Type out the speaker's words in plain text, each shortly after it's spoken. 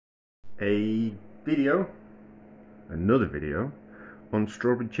a video, another video on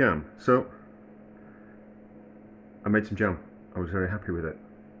strawberry jam. So I made some jam. I was very happy with it.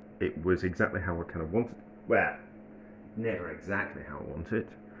 It was exactly how I kind of wanted it. Well, never exactly how I wanted it,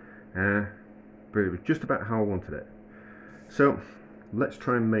 but it was just about how I wanted it. So let's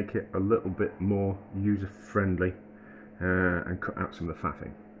try and make it a little bit more user friendly and cut out some of the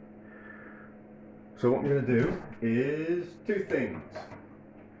faffing. So what I'm going to do is two things.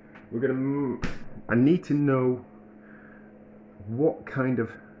 I need to know what kind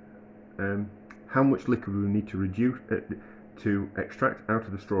of how much liquid we need to reduce to extract out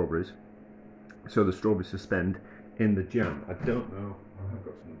of the strawberries, so the strawberries suspend in the jam. I don't know. I've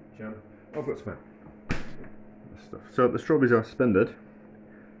got some jam. I've got some stuff. So the strawberries are suspended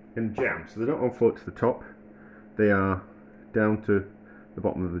in the jam, so they don't all float to the top. They are down to the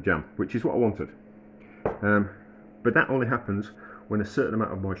bottom of the jam, which is what I wanted. But that only happens when a certain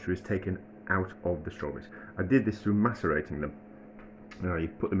amount of moisture is taken out of the strawberries. I did this through macerating them. You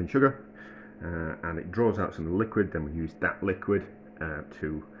put them in sugar and it draws out some of the liquid. Then we use that liquid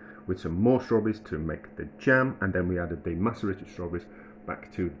with some more strawberries to make the jam, and then we added the macerated strawberries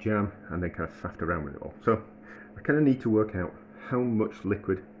back to the jam and then kind of faffed around with it all. So I kind of need to work out how much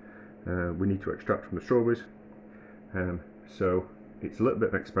liquid we need to extract from the strawberries. So it's a little bit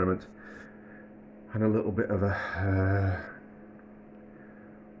of an experiment and a little bit of a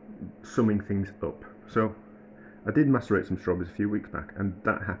summing things up. So I did macerate some strawberries a few weeks back, and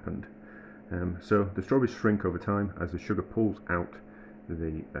that happened. So the strawberries shrink over time as the sugar pulls out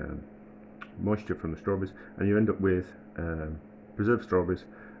the moisture from the strawberries, and you end up with preserved strawberries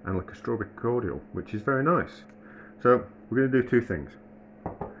and like a strawberry cordial, which is very nice. So we're going to do two things.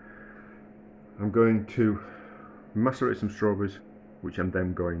 I'm going to macerate some strawberries, which I'm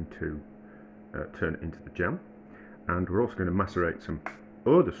then going to turn into the jam, and we're also going to macerate some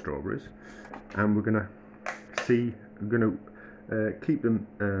other strawberries, and we're going to keep them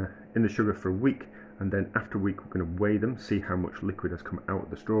in the sugar for a week, and then after a week we're going to weigh them, see how much liquid has come out of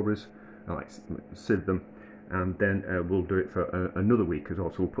the strawberries, sieve them, and then we'll do it for another week as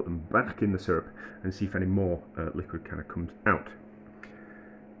well. So we'll put them back in the syrup and see if any more liquid kind of comes out.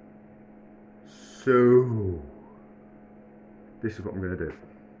 So this is what I'm going to do.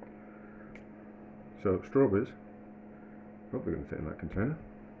 So strawberries, hope they're going to fit in that container.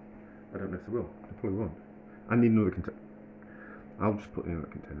 I don't know if they will. They probably won't. I need another container. I'll just put them in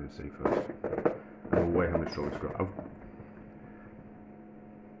that container and see first. And we'll weigh how many strawberries I've got.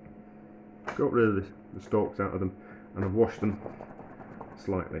 I've got rid of the stalks out of them, and I've washed them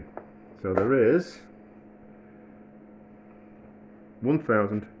slightly. So there is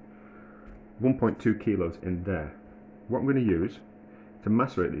 1.2 kilos in there. What I'm going to use to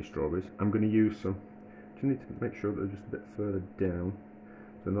macerate these strawberries, I'm going to use some. Just need to make sure that they're just a bit further down,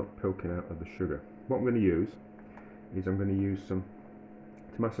 so they're not poking out of the sugar. What I'm going to use is I'm going to use some,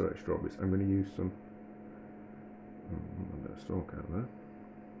 to macerate strawberries, I'm going to use some, a bit of stalk out there.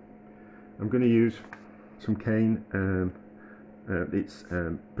 I'm going to use some cane, it's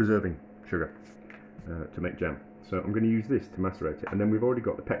preserving sugar to make jam. So I'm going to use this to macerate it, and then we've already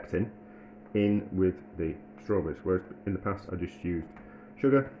got the pectin in with the strawberries, whereas in the past I just used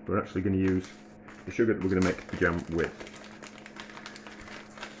sugar. We're actually going to use the sugar that we're going to make the jam with.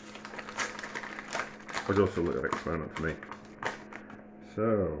 It was also a little experiment for me.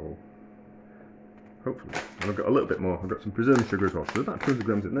 So hopefully, and I've got a little bit more. I've got some preserving sugar as well. So there's about 200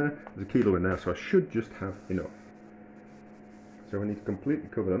 grams in there. There's a kilo in there, so I should just have enough. So we need to completely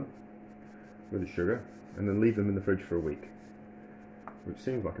cover them with the sugar and then leave them in the fridge for a week, which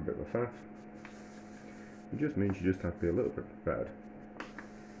seems like a bit of a faff. It just means you just have to be a little bit prepared.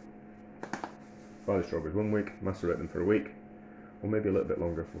 Buy the strawberries 1 week, macerate them for a week, or maybe a little bit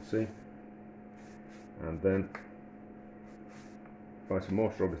longer, we'll see. And then buy some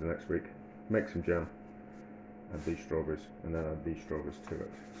more strawberries the next week, make some jam, add these strawberries, and then add these strawberries to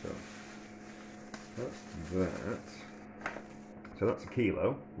it. So that's that. So that's a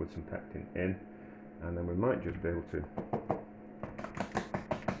kilo with some pectin in, and then we might just be able to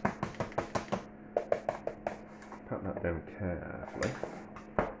pat that down carefully.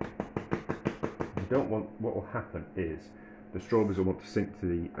 You don't want, what will happen is the strawberries will want to sink to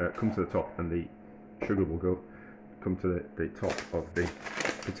the come to the top, and the sugar will come to the top of the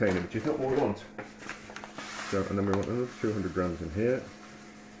container, which is not what we want. So, and then we want another 200 grams in here,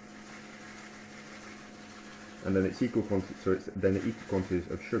 and then it's equal quantity. So it's then equal quantities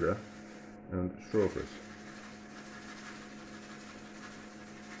of sugar and strawberries.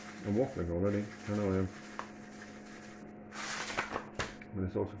 I'm waffling already. I know I am. And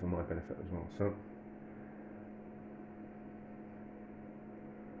it's also for my benefit as well. So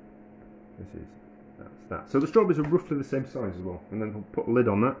That's that. So the strawberries are roughly the same size as well, and then we'll put a lid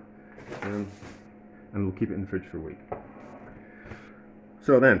on that, and we'll keep it in the fridge for a week.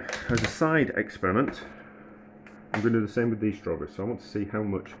 So then, as a side experiment, I'm going to do the same with these strawberries. So I want to see how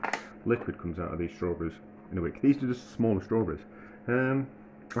much liquid comes out of these strawberries in a week. These are just smaller strawberries. I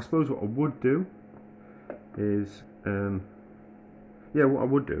suppose what I would do is, yeah, what I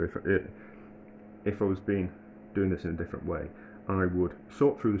would do if I was doing this in a different way, I would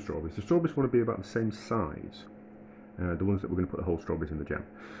sort through the strawberries. The strawberries want to be about the same size, the ones that we're going to put the whole strawberries in the jam.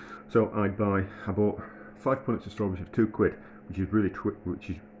 So I bought 5 punnets of strawberries for £2, which is really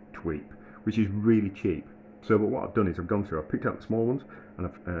really cheap. So, but what I've done is I've gone through, I've picked out the small ones, and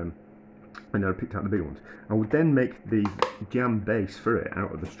then I picked out the big ones. I would then make the jam base for it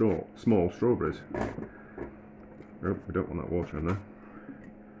out of the small strawberries. Oh, we don't want that water in there.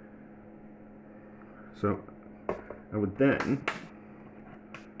 So I would then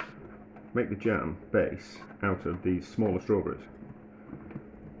make the jam base out of these smaller strawberries.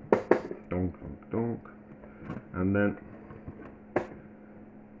 Donk, donk, donk. And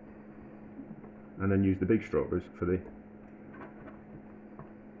then use the big strawberries for the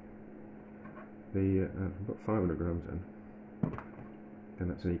I've got 500 grams in, then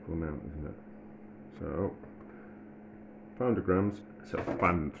that's an equal amount, isn't it? So 500 grams, so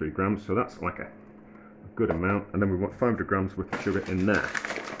 503 grams, so that's like a good amount, and then we want 500 grams worth of sugar in there.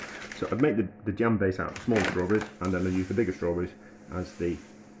 So I'd make the jam base out of smaller strawberries, and then I'd use the bigger strawberries as the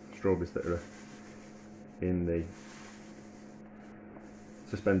strawberries that are in the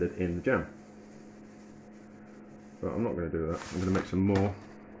suspended in the jam. But I'm not going to do that. I'm going to make some more.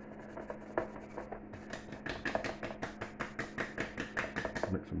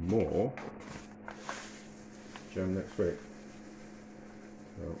 Make some more jam next week.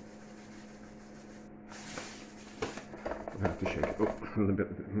 So I have to shake it up a little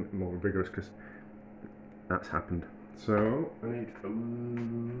bit more vigorous because that's happened. So I need a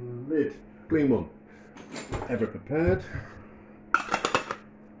lid, clean one, ever prepared.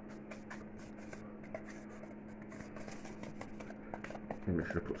 Maybe I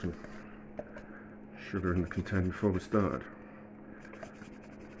should have put some sugar in the container before we started.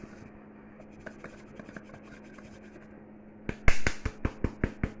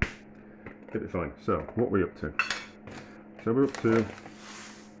 Get it fine. So what are we up to? So we're up to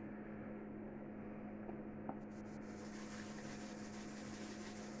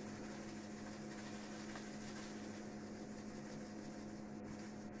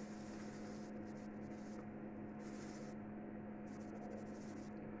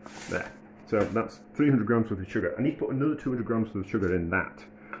there. So that's 300 grams worth of sugar. I need to put another 200 grams worth of sugar in that,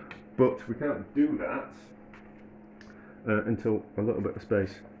 but we can't do that until a little bit of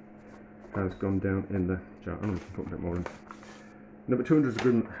space has gone down in the jar. I can put a bit more in. No, but 200 is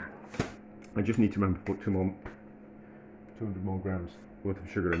good. I just need to remember to put 200 more grams worth of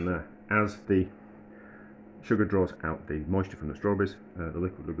sugar in there. As the sugar draws out the moisture from the strawberries, the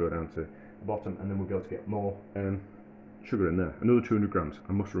liquid will go down to the bottom, and then we'll be able to get more sugar in there. Another 200 grams,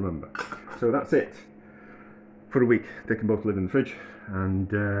 I must remember. So that's it for a week. They can both live in the fridge,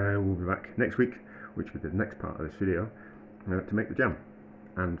 and we'll be back next week, which will be the next part of this video, to make the jam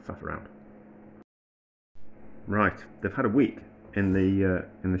and faff around. Right, they've had a week in the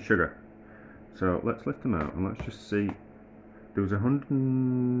sugar, so let's lift them out and let's just see. There was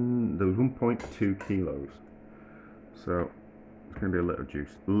 1.2 kilos, so it's going to be a little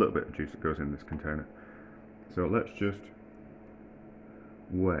bit of juice that goes in this container. So let's just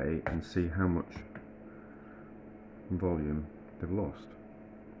weigh and see how much volume they've lost.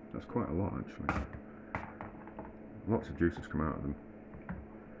 That's quite a lot actually. Lots of juice has come out of them.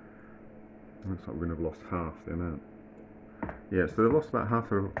 Looks like we're going to have lost half the amount. Yeah, so they've lost about half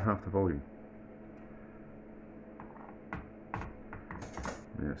the volume.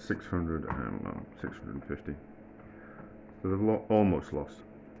 Yeah, 650. So they've almost lost.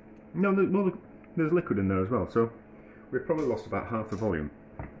 No, there's liquid in there as well, so we've probably lost about half the volume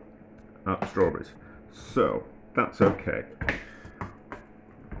out of strawberries. So that's okay.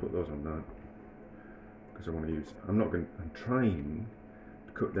 Put those on now because I want to use. I'm trying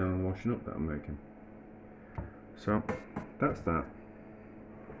to cut down on the washing up that I'm making. So that's that.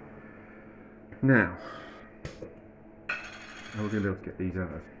 Now, how are we going to be able to get these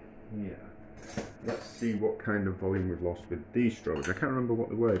out of here? Let's see what kind of volume we've lost with these strawberries. I can't remember what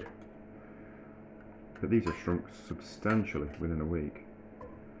they weighed, but these have shrunk substantially within a week.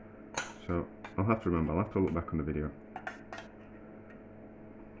 So I'll have to remember, I'll have to look back on the video,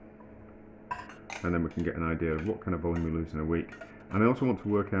 and then we can get an idea of what kind of volume we lose in a week. And I also want to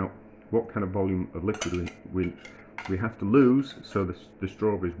work out what kind of volume of liquid we have to lose so the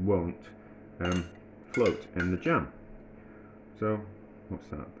strawberries won't float in the jam. So what's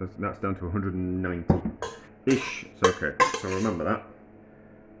that? That's down to 190-ish. It's okay. So remember that.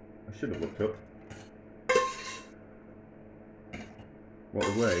 I should have looked up what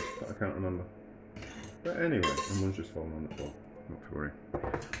it weighed, but I can't remember. But anyway, and one's just fallen on the floor. Not to worry.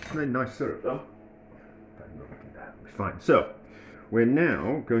 Made nice syrup though. That'll be fine. So we're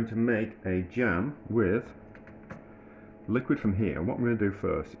now going to make a jam with liquid from here. What I'm going to do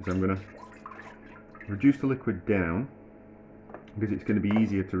first is I'm going to reduce the liquid down, because it's going to be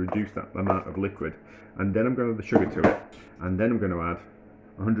easier to reduce that amount of liquid, and then I'm going to add the sugar to it, and then I'm going to add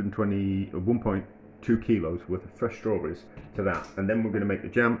 1.2 kilos worth of fresh strawberries to that, and then we're going to make the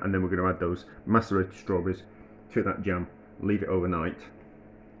jam, and then we're going to add those macerated strawberries to that jam, leave it overnight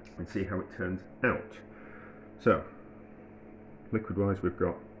and see how it turns out. So liquid wise, we've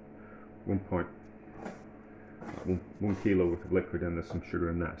got 1 kilo worth of liquid, and there's some sugar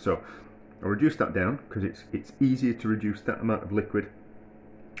in there. So I'll reduce that down because it's easier to reduce that amount of liquid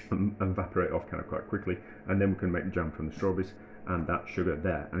and evaporate off kind of quite quickly, and then we can make the jam from the strawberries and that sugar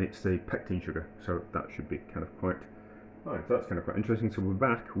there, and it's the pectin sugar, so that should be kind of quite right. So that's kind of quite interesting. So we're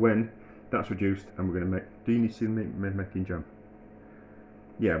back when that's reduced, and we're going to make. Do you need to see me making jam?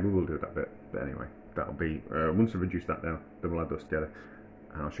 Yeah, we will do that bit. But anyway, that'll be once I've reduced that down, then we'll add those together,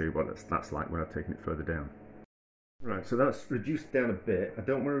 and I'll show you what that's like when I've taken it further down. Right, so that's reduced down a bit. I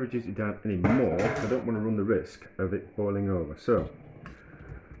don't want to reduce it down any more. I don't want to run the risk of it boiling over. So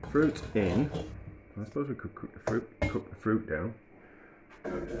fruit in. I suppose we could cook the fruit down.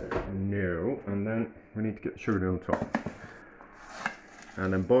 No, and then we need to get the sugar down on top,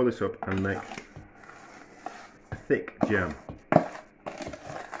 and then boil this up and make a thick jam.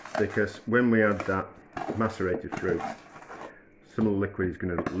 Because when we add that macerated fruit, some of the liquid is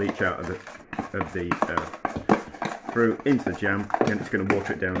going to leach out of the fruit into the jam, and it's going to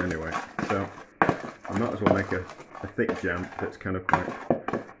water it down anyway. So I might as well make a thick jam that's kind of quite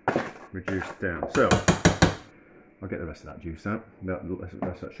reduced down. So I'll get the rest of that juice out, the rest of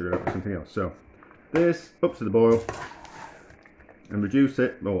that sugar out with something else. So this up to the boil, and reduce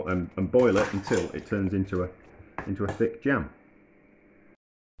it, and boil it until it turns into a thick jam.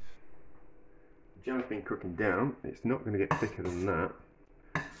 The jam's been cooking down. It's not going to get thicker than that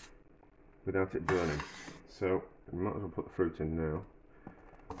without it burning. So we might as well put the fruit in now.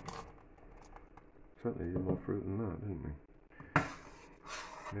 Certainly needed more fruit than that, didn't we?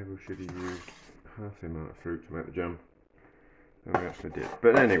 Maybe we should have used half the amount of fruit to make the jam than we actually did.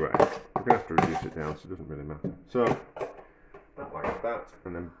 But anyway, we're going to have to reduce it down, so it doesn't really matter. So, that like that,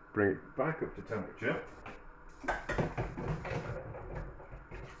 and then bring it back up to temperature.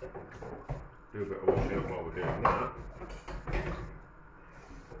 Do a bit of washing up while we're doing that.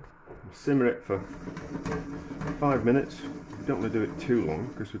 Simmer it for 5 minutes. We don't want to do it too long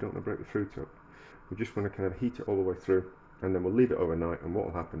because we don't want to break the fruit up. We just want to kind of heat it all the way through, and then we'll leave it overnight, and what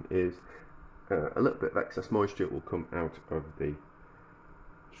will happen is a little bit of excess moisture will come out of the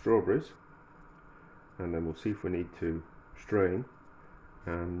strawberries, and then we'll see if we need to strain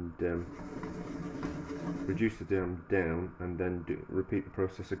and reduce the jam down, and then repeat the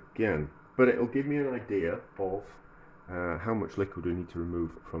process again. But it'll give me an idea of how much liquid we need to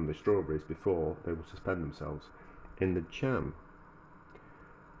remove from the strawberries before they will suspend themselves in the jam.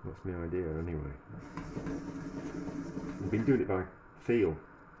 That's my idea anyway. I've been doing it by feel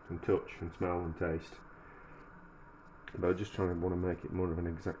and touch and smell and taste, but I'm just want to make it more of an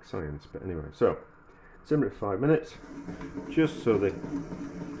exact science. But anyway, so simmer it for 5 minutes just so the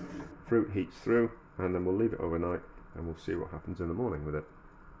fruit heats through, and then we'll leave it overnight and we'll see what happens in the morning with it.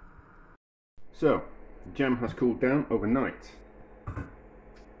 So the jam has cooled down overnight.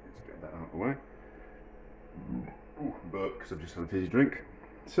 Let's get that out of the way. But because I've just had a fizzy drink.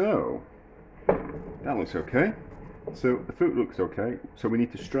 So that looks okay. So the fruit looks okay. So we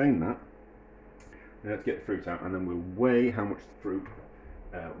need to strain that. Let's get the fruit out, and then we'll weigh how much the fruit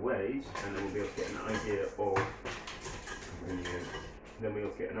weighs, and then we'll be able to get an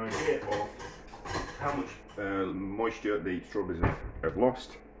idea of how much moisture the strawberries have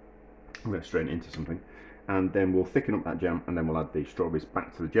lost. I'm going to strain it into something, and then we'll thicken up that jam, and then we'll add the strawberries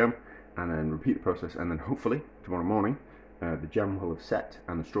back to the jam, and then repeat the process, and then hopefully tomorrow morning the jam will have set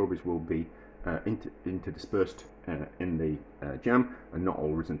and the strawberries will be interdispersed in the jam and not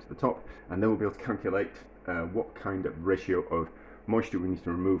all risen to the top, and then we'll be able to calculate what kind of ratio of moisture we need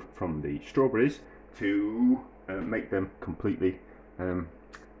to remove from the strawberries to make them completely,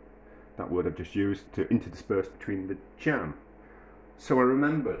 that word I've just used, to interdisperse between the jam. So I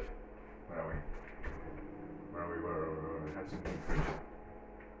remembered, where are we? Had something in the fridge.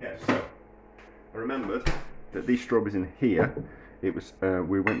 Yes, so I remembered that these strawberries in here it was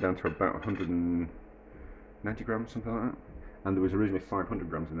we went down to about 190 grams, something like that, and there was originally 500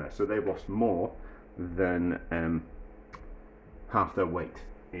 grams in there. So they've lost more than half their weight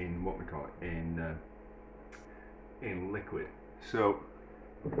in what we call it in liquid. So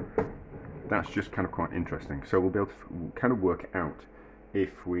that's just kind of quite interesting. So we'll be able to kind of work out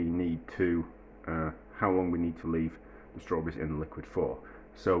if we need to how long we need to leave the strawberries in the liquid for.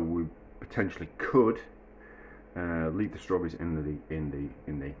 So we potentially could leave the strawberries in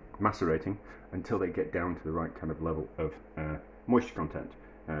the macerating until they get down to the right kind of level of moisture content.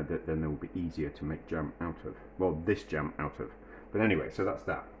 Then they will be easier to make jam out of. Well, this jam out of. But anyway, so that's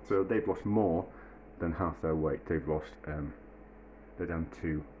that. So they've lost more than half their weight. They've lost. They're down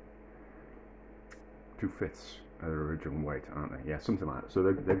to 2/5 of their original weight, aren't they? Yeah, something like that. So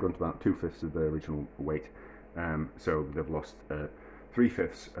they've gone to about 2/5 of their original weight. So they've lost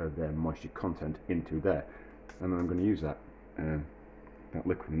 3/5 of their moisture content into there. And then I'm going to use that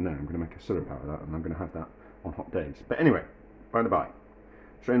liquid in there. I'm going to make a syrup out of that, and I'm going to have that on hot days. But anyway, by the by,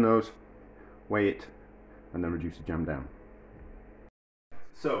 strain those, weigh it, and then reduce the jam down.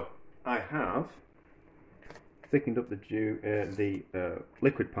 So I have thickened up the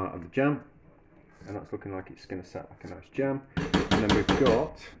liquid part of the jam, and that's looking like it's going to set like a nice jam. And then we've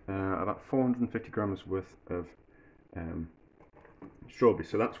got about 450 grams worth of strawberries.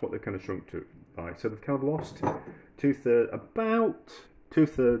 So that's what they've kind of shrunk to by. So they've kind of lost about two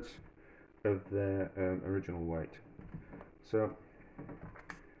thirds of their original weight. So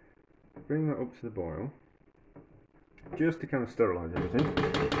bring that up to the boil, just to kind of sterilise everything.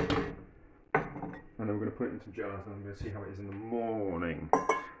 And then we're going to put it into jars, and I'm going to see how it is in the morning.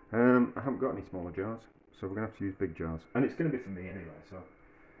 I haven't got any smaller jars, so we're going to have to use big jars. And it's going to be for me anyway, so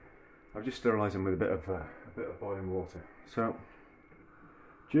I've just sterilised them with a bit of boiling water. So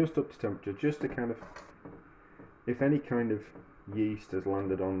just up to temperature, just to kind of, if any kind of yeast has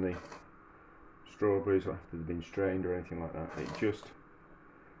landed on the strawberries after they've been strained or anything like that, it just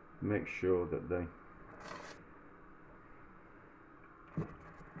makes sure that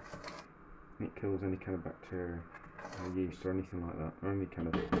it kills any kind of bacteria or yeast or anything like that, or any kind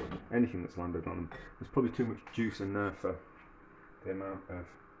of anything that's landed on them. There's probably too much juice in there for the amount of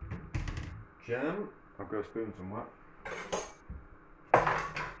jam. I've got a spoon somewhere.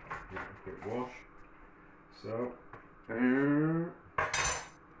 Quick wash. So I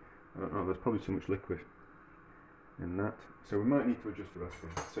don't know, there's probably too much liquid in that, so we might need to adjust the recipe.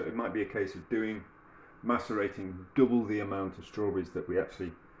 So it might be a case of macerating double the amount of strawberries that we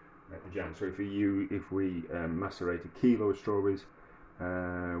actually make the jam. So if we macerate a kilo of strawberries,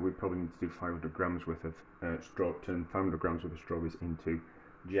 we probably need to do 500 grams worth of turn 500 grams worth of strawberries into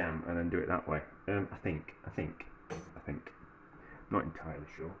jam, and then do it that way. I think, not entirely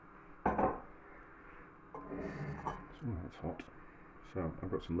sure. Oh, that's hot. So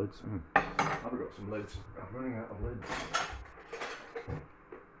I've got some lids. I've got some lids. I'm running out of lids.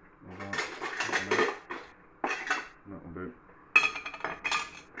 That'll do.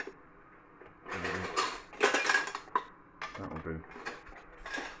 That'll do.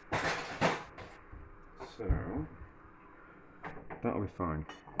 So that'll be fine.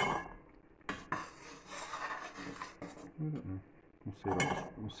 I don't know.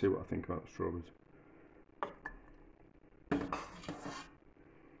 We'll see what I think about the strawberries.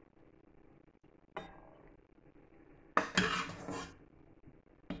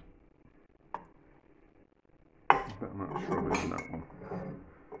 Better amount of strawberries in that one.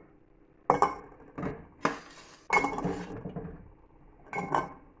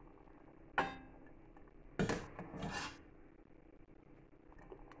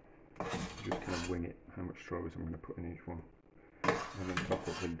 Just kind of wing it how much strawberries I'm going to put in each one, and then top up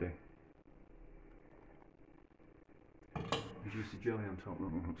with the juicy jelly on top.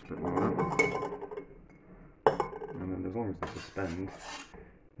 That one looks a bit more out. And then as long as they suspend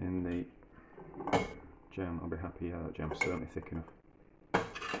in the jam, I'll be happy. Yeah, that jam's certainly thick enough.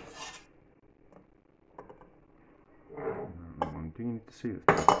 Do you need to see this?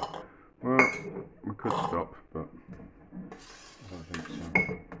 Well, we could stop, but I don't think so.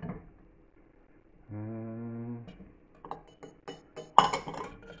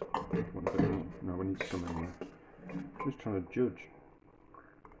 No, we need some in there. Just trying to judge.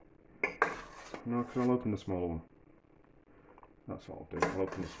 No, because I'll open the smaller one. That's what I'll do. I'll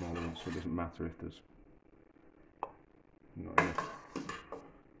open the smaller one, so it doesn't matter if there's not enough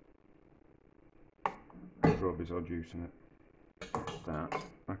strawberries or juice in it. That,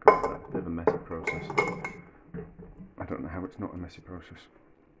 I call that a bit of a messy process. I don't know how it's not a messy process.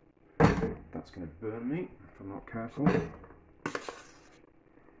 That's going to burn me if I'm not careful.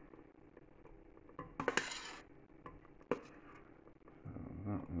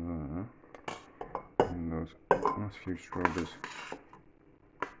 there, and those last few strawberries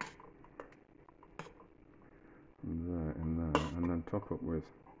there and there, and then top up with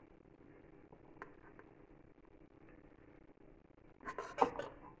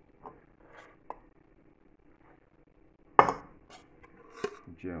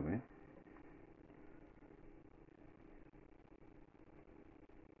jelly.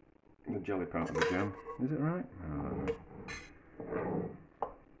 The jelly part of the jam. Is it right? Oh,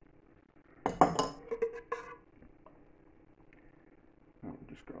 I've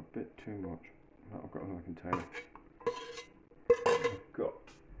just got a bit too much. No, I've got another container. I've got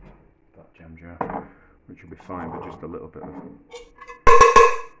that jam jar, which will be fine, but just a little bit of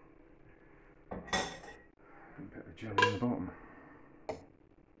jelly in the bottom.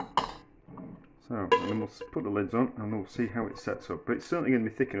 So, and then we'll put the lids on and we'll see how it sets up. But it's certainly going to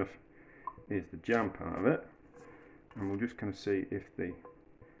be thick enough. Here's the jam part of it. And we'll just kind of see if the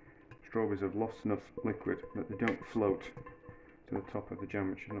strawberries have lost enough liquid that they don't float to the top of the jam,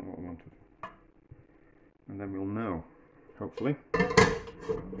 which is not what I wanted. And then we'll know, hopefully. A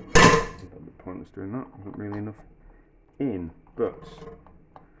little bit pointless doing that, wasn't really enough in, but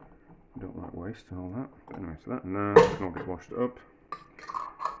I don't like waste and all that. But anyway, so that now can all get washed up.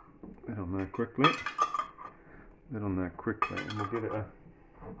 Lid on there quickly. Lid on there quickly, and we'll give it a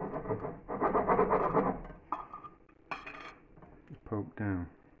poke down.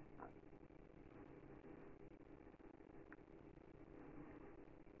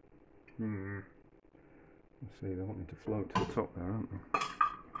 Let's see, they want me to float to the top there, aren't they?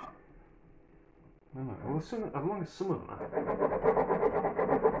 Well, as long as some of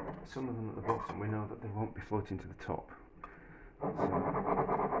them at the bottom, we know that they won't be floating to the top. So,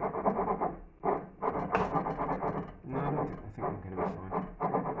 no, I think they're going to be fine.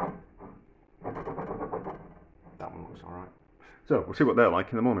 That one looks alright. So, we'll see what they're like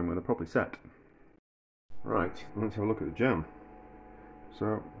in the morning when they're properly set. Right, let's have a look at the jam.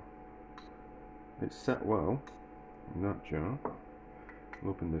 So, it's set well in that jar. I'll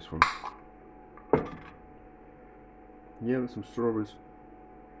open this one. Yeah, there's some strawberries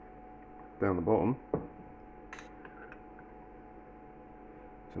down the bottom.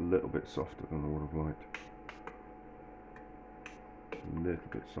 It's a little bit softer than I would have liked. It's a little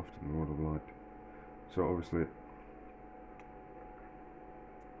bit softer than I would have liked. So obviously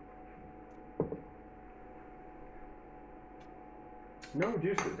no,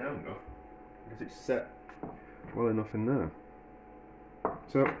 reduced it down enough because it's set well enough in there.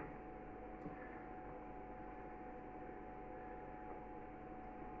 So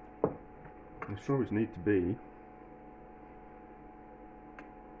the strawberries need to be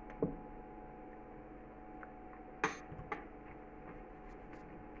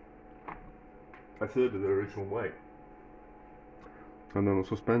a third of the original weight, and then I'll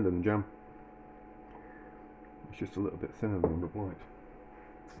suspend in the jam. It's just a little bit thinner than I would have liked.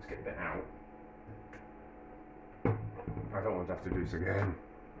 Let's get a bit out. I don't want to have to do this again.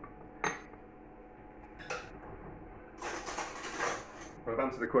 I've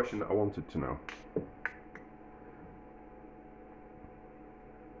answered the question that I wanted to know.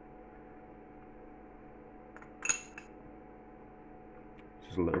 It's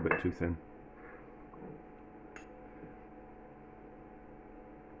just a little bit too thin.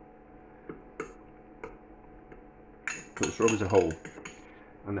 But the strawberries are whole,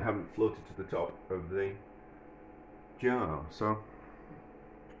 and they haven't floated to the top of the jar, so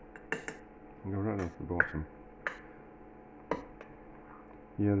I'll go right down to the bottom.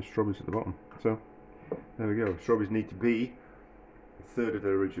 Yeah, the strawberries at the bottom. So there we go. Strawberries need to be a third of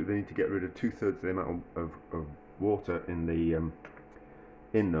their original. They need to get rid of 2/3 of the amount of water in the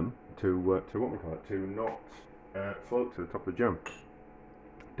in them to what we call it, to not float to the top of the jam.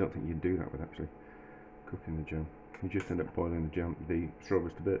 Don't think you'd do that with actually cooking the jam. You just end up boiling the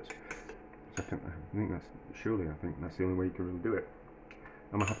strawberries to bits. So I think that's I think that's the only way you can really do it.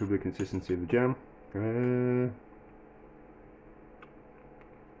 I'm happy with the consistency of the jam.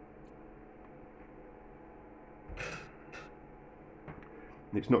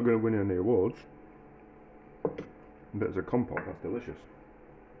 It's not going to win any awards, but as a compote, that's delicious.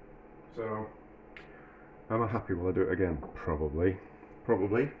 So, am I happy? Will I do it again? Probably,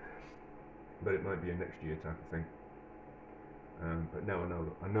 but it might be a next year type of thing. But now I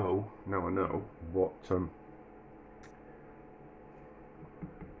know what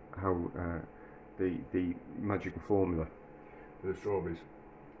how the magical formula for the strawberries.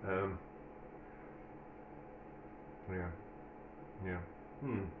 Yeah.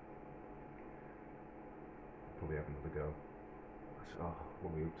 Probably have another go. So,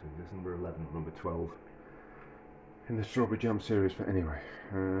 what are we up to? This is number 11, number 12. in the strawberry jam series, but anyway,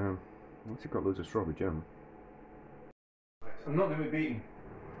 once you've got loads of strawberry jam. I'm not going to be beaten.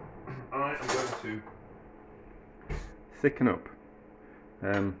 I am going to thicken up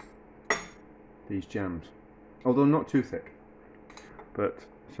these jams, although not too thick. But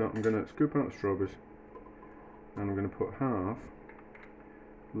so I'm going to scoop out the strawberries, and I'm going to put half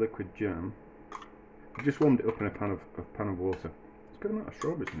liquid jam. I just warmed it up in a pan of water. It's a good amount of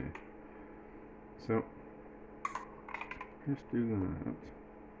strawberries in here. So just do that.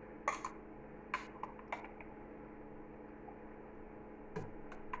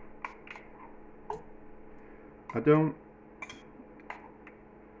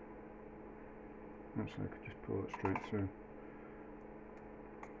 Actually, I could just pull it straight through.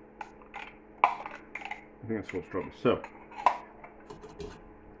 I think that's all strawberries. So,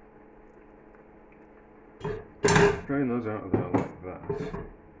 drain those out of there like that.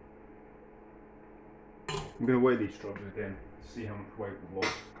 I'm going to weigh these strawberries again to see how much weight we've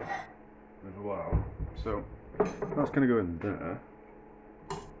lost as well. So, that's going to go in there.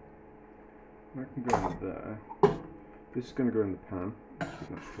 That can go in there. This is going to go in the pan. Take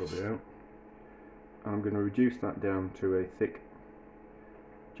that strawberry out. And I'm going to reduce that down to a thick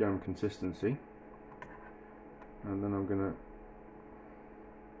jam consistency. And then I'm going to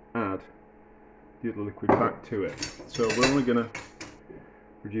add the other liquid back to it. So we're only going to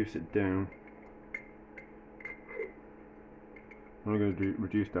reduce it down. I'm going to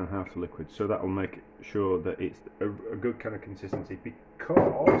reduce down half the liquid, so that will make sure that it's a good kind of consistency,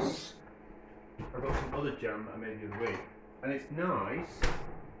 because I've got some other jam that I made the other week, and it's nice,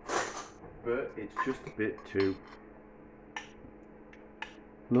 but it's just a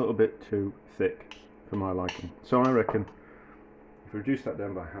little bit too thick for my liking. So I reckon if we reduce that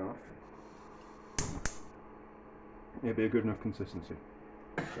down by half, it'll be a good enough consistency.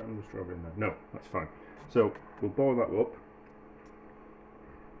 Is that the strawberry in there? No, that's fine. So we'll boil that up,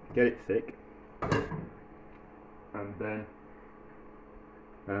 get it thick, and then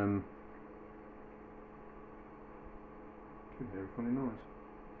hear a funny noise.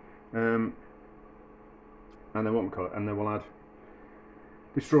 And then and then we'll add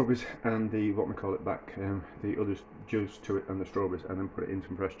the strawberries and the the other juice to it and the strawberries, and then put it in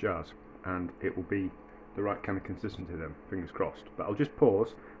some fresh jars, and it will be the right kind of consistency then, fingers crossed. But I'll just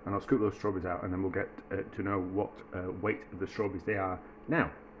pause and I'll scoop those strawberries out, and then we'll get to know what weight of the strawberries they are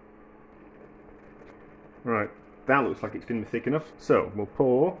now. Right, that looks like it's going to be thick enough, so we'll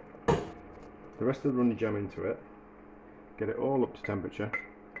pour the rest of the runny jam into it, get it all up to temperature.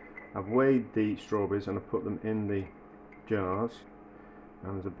 I've weighed the strawberries and I've put them in the jars,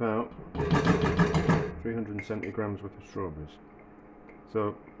 and there's about 370 grams worth of strawberries,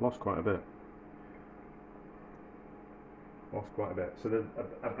 so lost quite a bit. So they're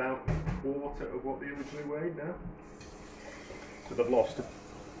about a quarter of what they originally weighed now, so they've lost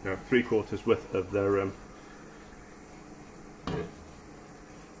 3/4 worth of their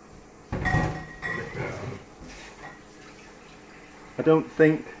I don't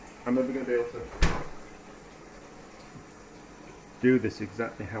think I'm ever going to be able to do this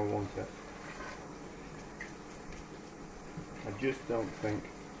exactly how I want it. I just don't think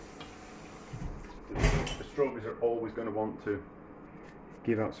the strawberries are always going to want to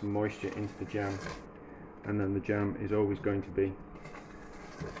give out some moisture into the jam, and then the jam is always going to be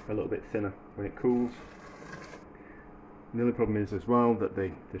a little bit thinner when it cools. And the other problem is as well that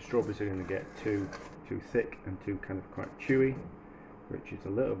the strawberries are going to get too thick and too kind of quite chewy, which is a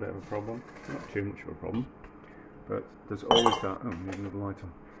little bit of a problem. Not too much of a problem, but there's always that. Oh, need another light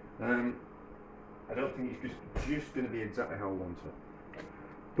on. I don't think it's just going to be exactly how I want it,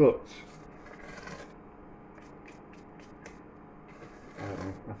 but I don't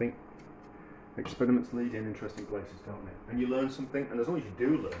know. I think experiments lead in interesting places, don't they? And you learn something, and as long as you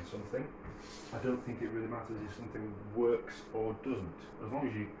do learn something, I don't think it really matters if something works or doesn't. As long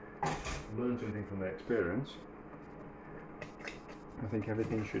as you learn something from the experience, I think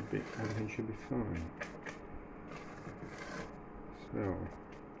everything should be fine. So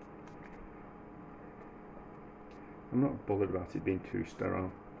I'm not bothered about it being too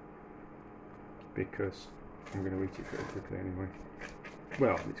sterile, because I'm going to eat it pretty quickly anyway.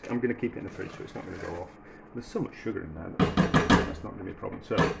 Well, I'm going to keep it in the fridge, so it's not going to go off. There's so much sugar in there that's not going to be a problem.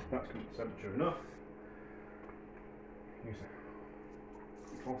 So that's going to be temperature enough. Use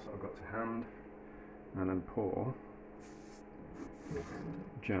the cloth that I've got to hand, and then pour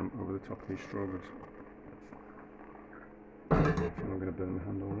jam over the top of these strawberries. I'm going to burn my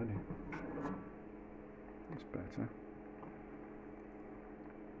hand already. That's better.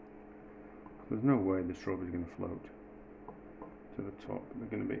 There's no way the strawberries are going to float to the top. They're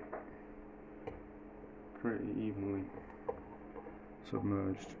going to be pretty evenly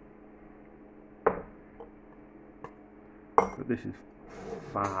submerged. But this is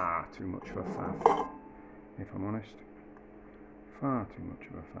far too much of a faff, if I'm honest. Far too much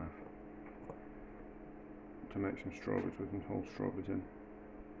of a faff to make some strawberries with and whole strawberries in.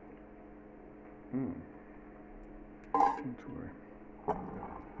 Not to worry.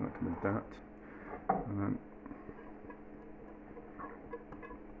 That can be that. And then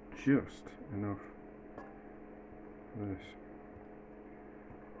just enough for this.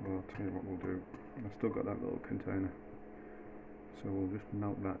 Well, I'll tell you what we'll do. I've still got that little container. So we'll just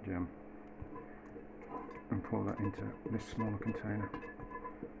melt that jam and pour that into this smaller container.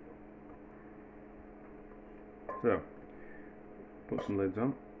 So, put some lids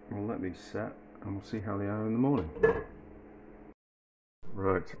on, we'll let these set and we'll see how they are in the morning.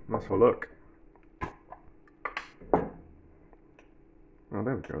 Right, let's have a look. Oh,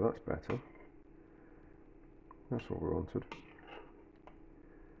 there we go, that's better. That's what we wanted.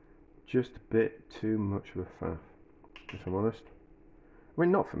 Just a bit too much of a faff, if I'm honest. I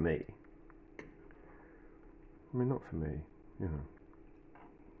mean, not for me. You know.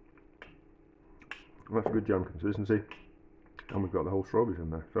 That's a good jam consistency. And we've got the whole strawberries in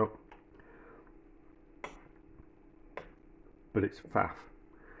there, so. But it's faff.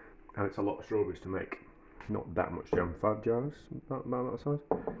 And it's a lot of strawberries to make. Not that much jam, 5 jars, about that size.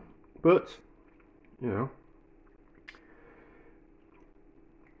 But, you know,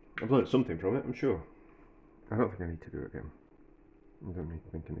 I've learned something from it, I'm sure. I don't think I need to do it again. I don't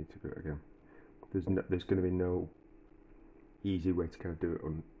think I need to do it again. There's going to be no easy way to kind of do it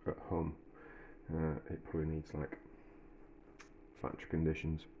at home. It probably needs like factory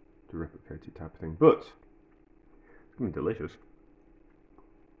conditions to replicate it type of thing. But it's going to be delicious.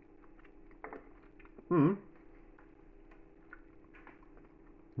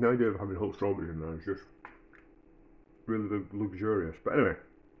 The idea of having whole strawberries in there is just really luxurious. But anyway,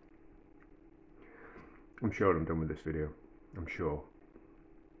 I'm sure I'm done with this video. I'm sure.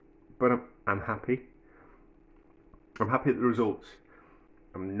 But I'm happy. I'm happy at the results.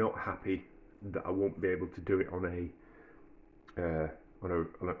 I'm not happy that I won't be able to do it on a kind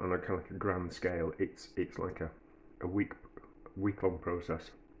of like a grand scale. It's like a week-long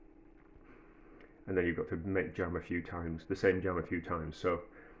process, and then you've got to make jam a few times, the same jam a few times. So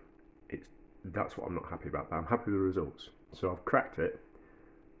that's what I'm not happy about. But I'm happy with the results. So I've cracked it,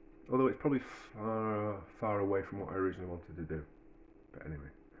 although it's probably far away from what I originally wanted to do. But anyway,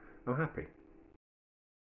 I'm happy.